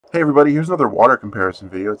Hey everybody, here's another water comparison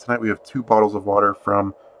video. Tonight we have two bottles of water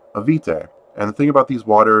from Avitae. And the thing about these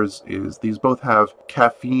waters is these both have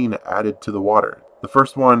caffeine added to the water. The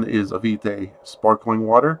first one is Avitae sparkling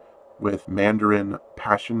water with Mandarin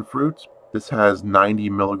passion fruit. This has 90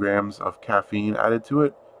 milligrams of caffeine added to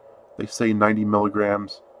it. They say 90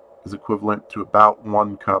 milligrams is equivalent to about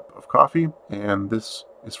 1 cup of coffee. And this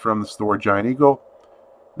is from the store Giant Eagle.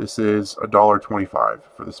 This is $1.25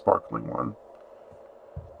 for the sparkling one.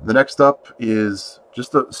 The next up is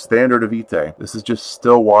just a standard Avitae. This is just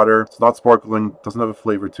still water. It's not sparkling. Doesn't have a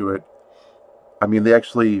flavor to it. I mean, they're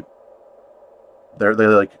proud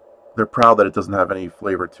that it doesn't have any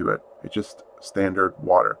flavor to it. It's just standard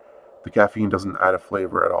water. The caffeine doesn't add a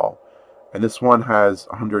flavor at all. And this one has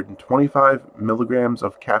 125 milligrams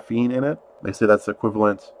of caffeine in it. They say that's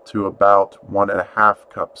equivalent to about 1.5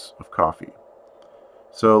 cups of coffee.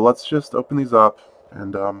 So let's just open these up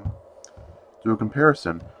and do a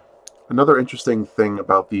comparison. Another interesting thing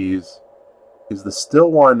about these is the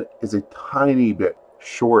still one is a tiny bit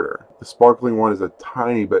shorter. The sparkling one is a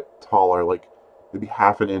tiny bit taller, like maybe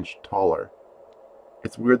half an inch taller.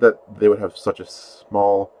 It's weird that they would have such a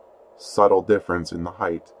small, subtle difference in the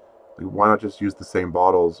height. Like, why not just use the same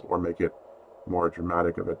bottles or make it more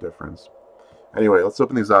dramatic of a difference? Anyway, let's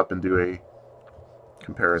open these up and do a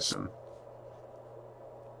comparison.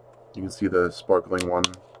 You can see the sparkling one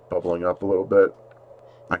bubbling up a little bit.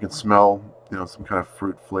 I can smell, some kind of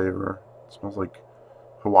fruit flavor. It smells like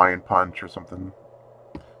Hawaiian punch or something.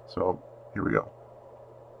 So, here we go.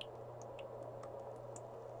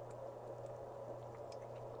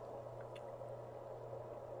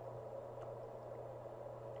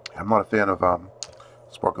 I'm not a fan of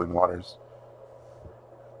sparkling waters.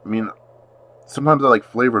 I mean, sometimes I like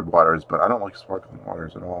flavored waters, but I don't like sparkling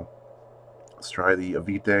waters at all. Let's try the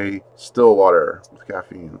Avitae still water with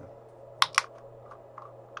caffeine.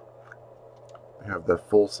 They have the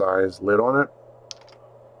full-size lid on it.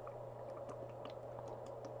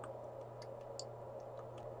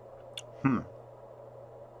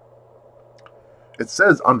 It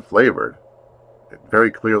says unflavored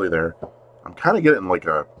very clearly there. I'm kind of getting like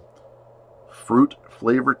a fruit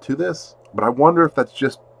flavor to this, but I wonder if that's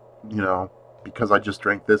just, because I just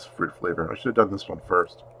drank this fruit flavor. I should have done this one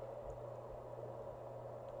first.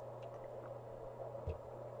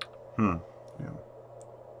 Yeah.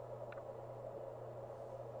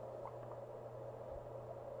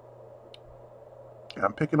 Yeah,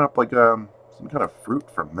 I'm picking up like some kind of fruit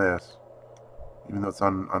from this, even though it's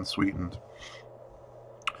unsweetened.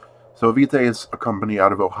 So Avitae is a company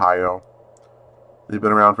out of Ohio. They've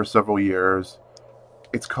been around for several years.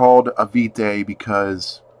 It's called Avitae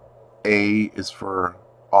because A is for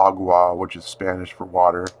agua, which is Spanish for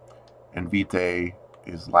water, and vitae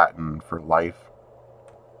is Latin for life.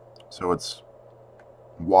 So it's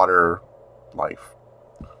water life.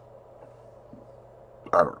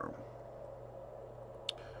 I don't know.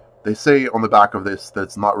 They say on the back of this that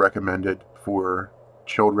it's not recommended for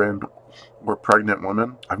children or pregnant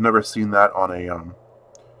women. I've never seen that on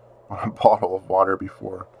a bottle of water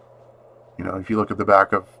before. If you look at the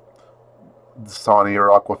back of Dasani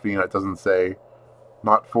or Aquafina, it doesn't say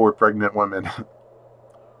not for pregnant women.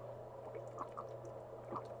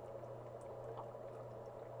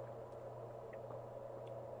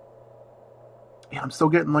 Yeah, I'm still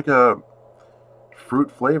getting like a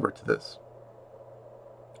fruit flavor to this.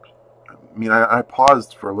 I mean, I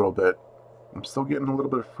paused for a little bit. I'm still getting a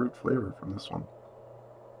little bit of fruit flavor from this one.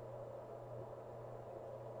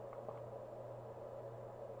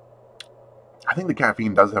 I think the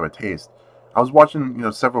caffeine does have a taste. I was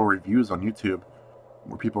watching, several reviews on YouTube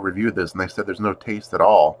where people reviewed this, and they said there's no taste at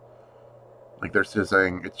all. Like, they're just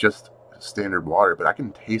saying it's just standard water, but I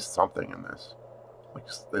can taste something in this. Like,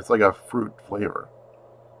 it's like a fruit flavor.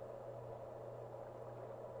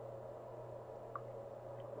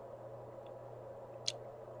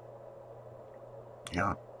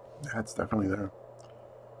 Yeah, it's definitely there.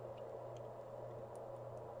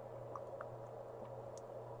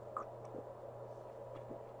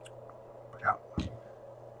 Yeah.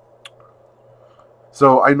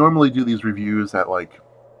 So I normally do these reviews at like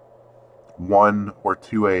 1 or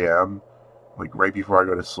 2 a.m., like right before I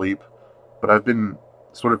go to sleep. But I've been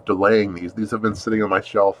sort of delaying these. These have been sitting on my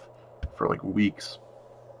shelf for like weeks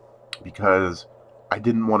because I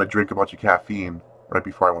didn't want to drink a bunch of caffeine right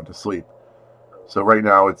before I went to sleep. So right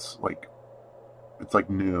now it's like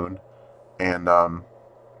noon, and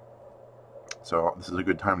so this is a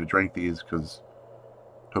good time to drink these because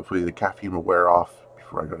hopefully the caffeine will wear off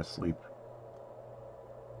before I go to sleep.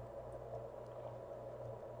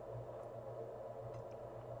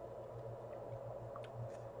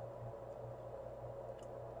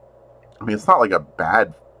 I mean, it's not like a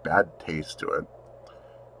bad taste to it.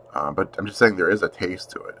 But I'm just saying there is a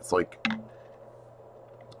taste to it. It's like,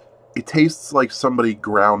 it tastes like somebody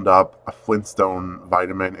ground up a Flintstone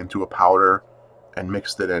vitamin into a powder and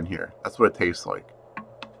mixed it in here. That's what it tastes like.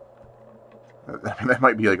 I mean, that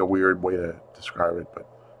might be like a weird way to describe it, but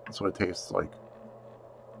that's what it tastes like.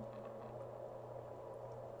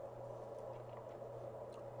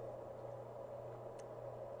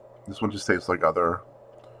 This one just tastes like other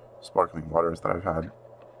sparkling waters that I've had.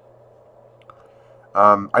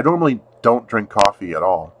 I normally don't drink coffee at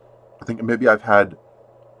all. I think maybe I've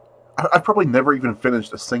probably never even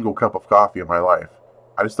finished a single cup of coffee in my life.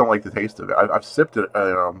 I just don't like the taste of it. I've sipped it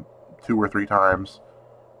 2 or 3 times.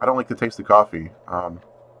 I don't like the taste of coffee, so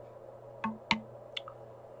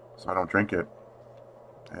I don't drink it.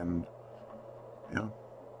 And yeah.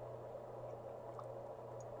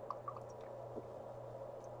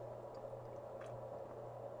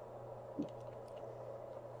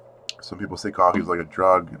 Some people say coffee is like a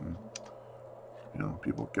drug, and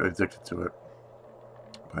people get addicted to it.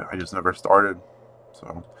 But I just never started.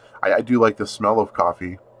 So I do like the smell of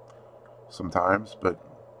coffee sometimes, but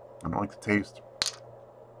I don't like the taste.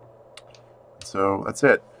 So that's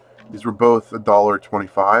it. These were both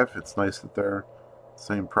 $1.25. It's nice that they're the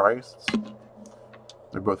same price.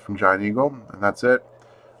 They're both from Giant Eagle, and that's it.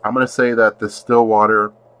 I'm going to say that the still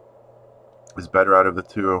water is better out of the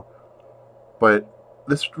two, but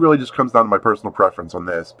this really just comes down to my personal preference on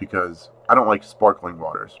this, because I don't like sparkling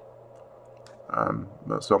waters.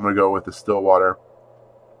 So I'm going to go with the still water.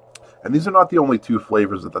 And these are not the only 2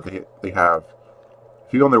 flavors that they have.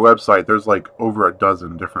 If you go on their website, there's like over a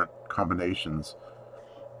dozen different combinations.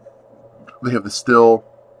 They have the still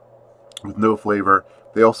with no flavor.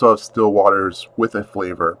 They also have still waters with a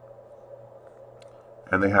flavor.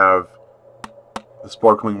 And they have the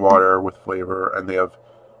sparkling water with flavor, and they have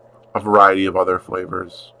a variety of other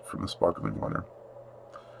flavors from the sparkling water.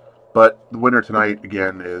 But the winner tonight,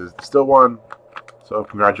 again, is the still one. So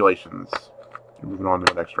congratulations. You're moving on to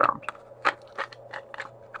the next round.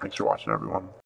 Thanks for watching, everyone.